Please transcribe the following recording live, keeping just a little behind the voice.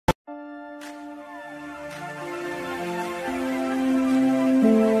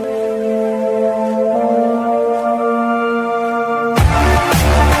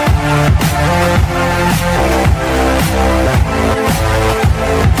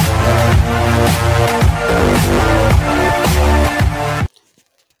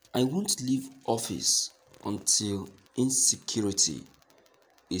won't leave office until insecurity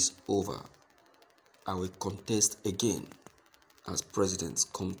is over. I will contest again as president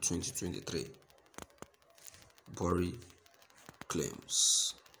come 2023. Buhari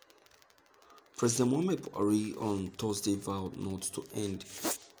claims. President Muhammad Buhari on Thursday vowed not to end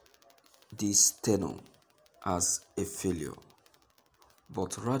this tenure as a failure,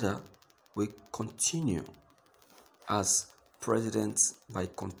 but rather will continue as president by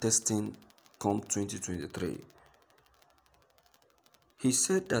contesting come 2023. He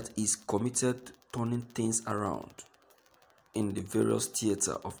said that he's committed to turning things around in the various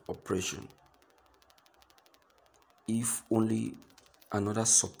theater of operation if only another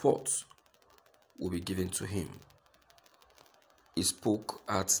support will be given to him. He spoke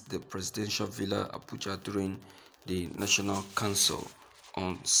at the Presidential Villa Abuja during the National Council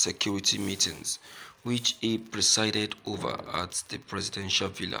on Security meetings, which he presided over at the Presidential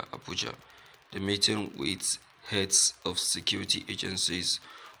Villa Abuja. The meeting with heads of security agencies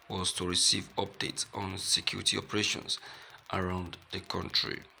was to receive updates on security operations around the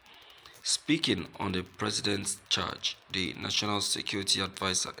country. Speaking on the president's charge, the National Security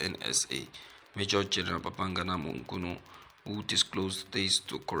Advisor (NSA), Major General Babangana Monguno, who disclosed this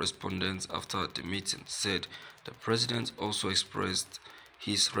to correspondents after the meeting, said the president also expressed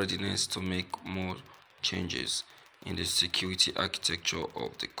his readiness to make more changes in the security architecture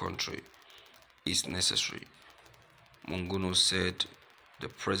of the country is necessary. Monguno said the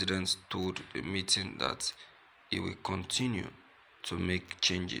president told the meeting that he will continue to make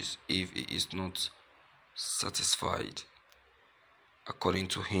changes if he is not satisfied. According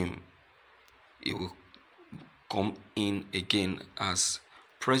to him, he will come in again as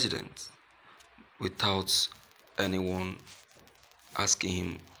president without anyone asking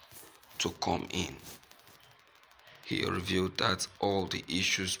him to come in. He revealed that all the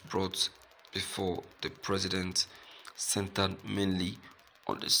issues brought before the president centered mainly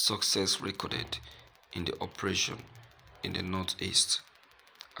on the success recorded in the operation in the Northeast.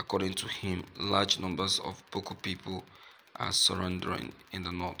 According to him, large numbers of Boko people are surrendering in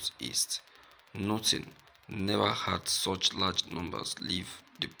the Northeast. Noting never had such large numbers leave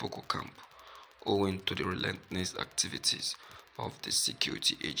the Boko camp, owing to the relentless activities of the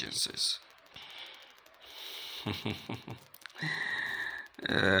security agencies.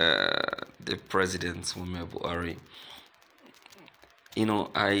 The president, Muhammad Buhari.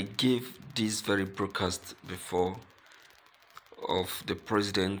 I gave this very broadcast before of the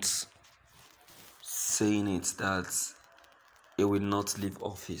president saying it that he will not leave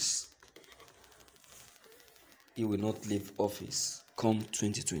office. He will not leave office come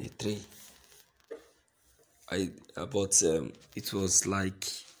 2023. But it was like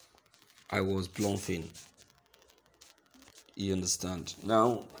I was bluffing. You understand?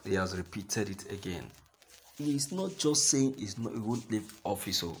 Now he has repeated it again. He is not just saying he won't leave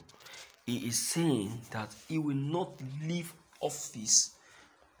office. He is saying that he will not leave office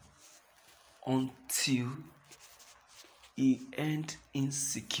until he ends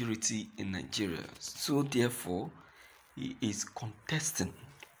insecurity in Nigeria. So therefore, he is contesting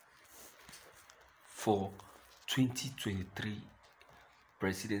for 2023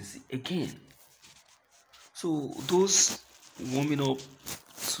 presidency again. So those warming up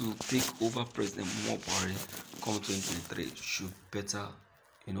to take over President Buhari come 2023 should better,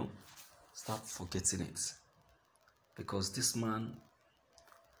 start forgetting it, because this man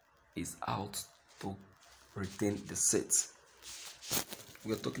is out to retain the seat.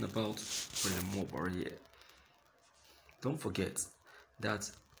 We are talking about President Buhari here. Don't forget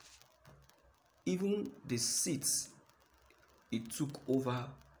that even the seats he took over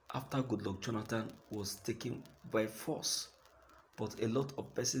after Goodluck Jonathan was taken by force, but a lot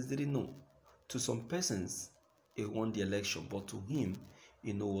of persons didn't know. To some persons, he won the election, but to him,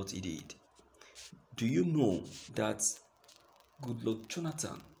 you know what he did. Do you know that Goodluck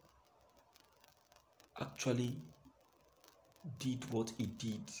Jonathan actually did what he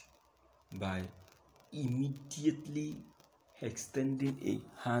did by immediately extending a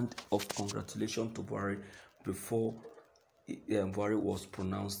hand of congratulations to Buhari before Buhari was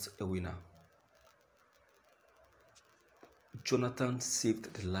pronounced a winner? Jonathan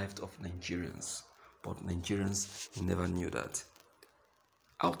saved the lives of Nigerians, but Nigerians never knew that.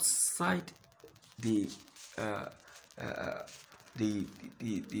 Outside the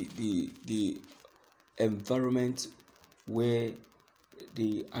environment where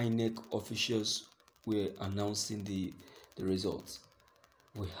the INEC officials were announcing the results,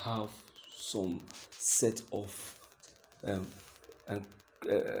 we have some set of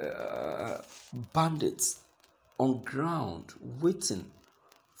bandits on ground waiting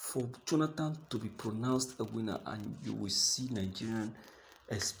for Jonathan to be pronounced a winner, and you will see Nigerian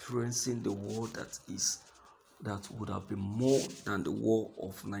experiencing the war that would have been more than the war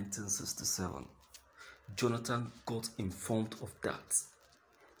of 1967. Jonathan got informed of that.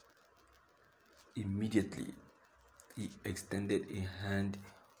 Immediately, he extended a hand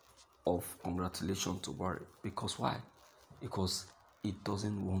of congratulations to Buhari. Because why? Because he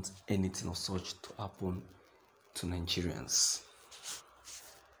doesn't want anything of such to happen to Nigerians.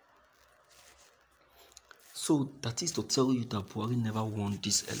 So that is to tell you that Buhari never won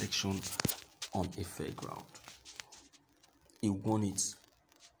this election on a fair ground. He won it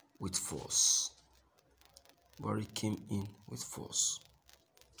with force. Buhari came in with force.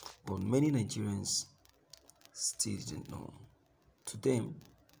 But many Nigerians still didn't know. To them,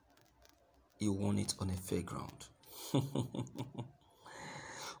 he won it on a fair ground.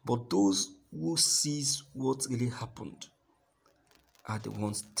 But those who sees what really happened are the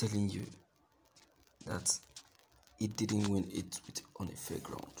ones telling you that he didn't win it on a fair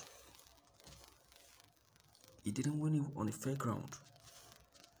ground. He didn't win it on a fair ground.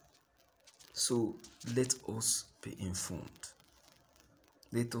 So let us be informed.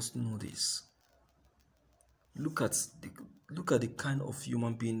 Let us know this. Look at the kind of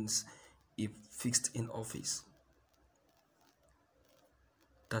human beings he fixed in office.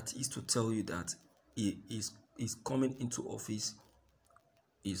 That is to tell you that he is coming into office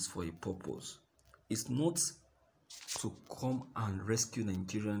is for a purpose. It's not to come and rescue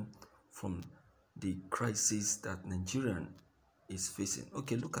Nigerian from the crisis that Nigerian is facing.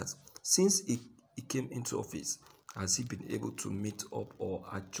 Okay, look at, since he came into office, has he been able to meet up or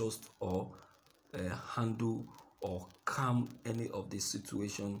adjust or handle or calm any of the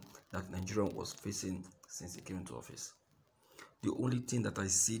situation that Nigeria was facing since he came into office? The only thing that I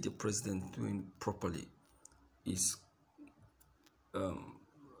see the president doing properly is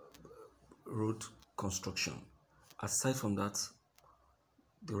road construction. Aside from that,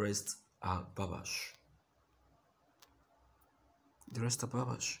 the rest are babash. The rest are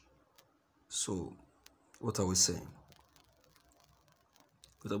babash. So, what are we saying?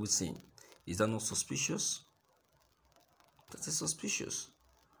 What are we saying? Is that not suspicious? That is suspicious.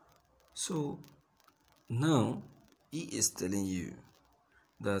 So, now he is telling you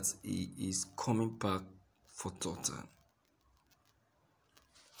that he is coming back for third time.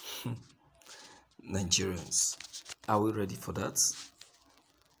 Nigerians, are we ready for that?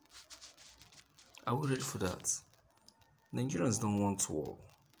 Are we ready for that? Nigerians don't want war.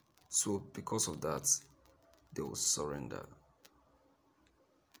 So because of that, they will surrender.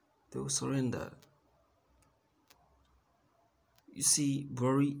 They will surrender. You see,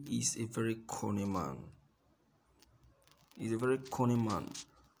 Buhari is a very cunning man. He's a very cunning man.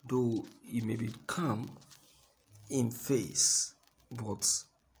 Though he may be calm in face, but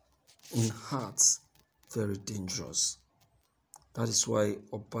in heart, very dangerous. That is why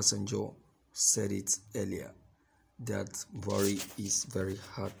Obasanjo said it earlier, that Buhari is very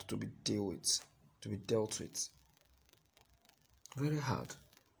hard to be dealt with. Very hard.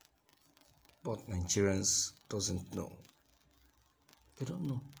 But Nigerians doesn't know. They don't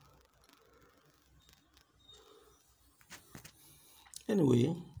know.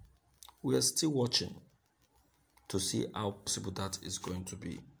 Anyway, we are still watching to see how possible that is going to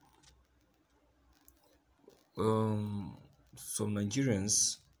be. Some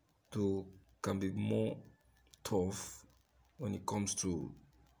Nigerians can be more tough when it comes to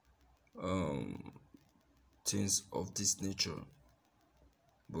things of this nature,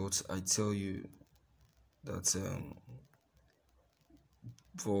 but I tell you that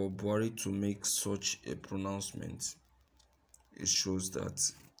for Buhari to make such a pronouncement, it shows that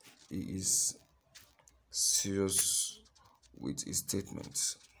he is serious with his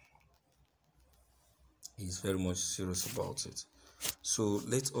statements. He's very much serious about it. So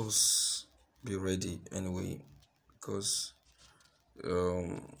let us be ready anyway, because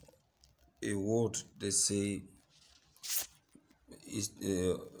a word they say is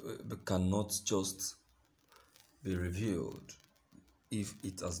cannot just be revealed if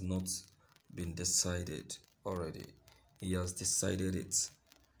it has not been decided already. He has decided it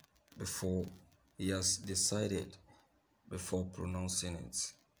before. He has decided before pronouncing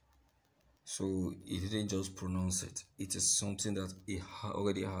it. So he didn't just pronounce it. It is something that he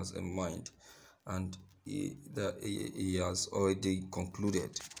already has in mind, and he has already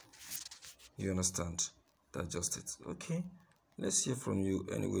concluded. You understand? That's just it. Okay, let's hear from you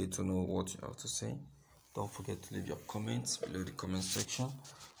anyway to know what you have to say. Don't forget to leave your comments below the comment section.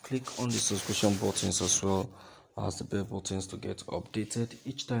 Click on the subscription buttons as well as the bell buttons to get updated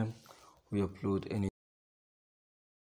each time we upload any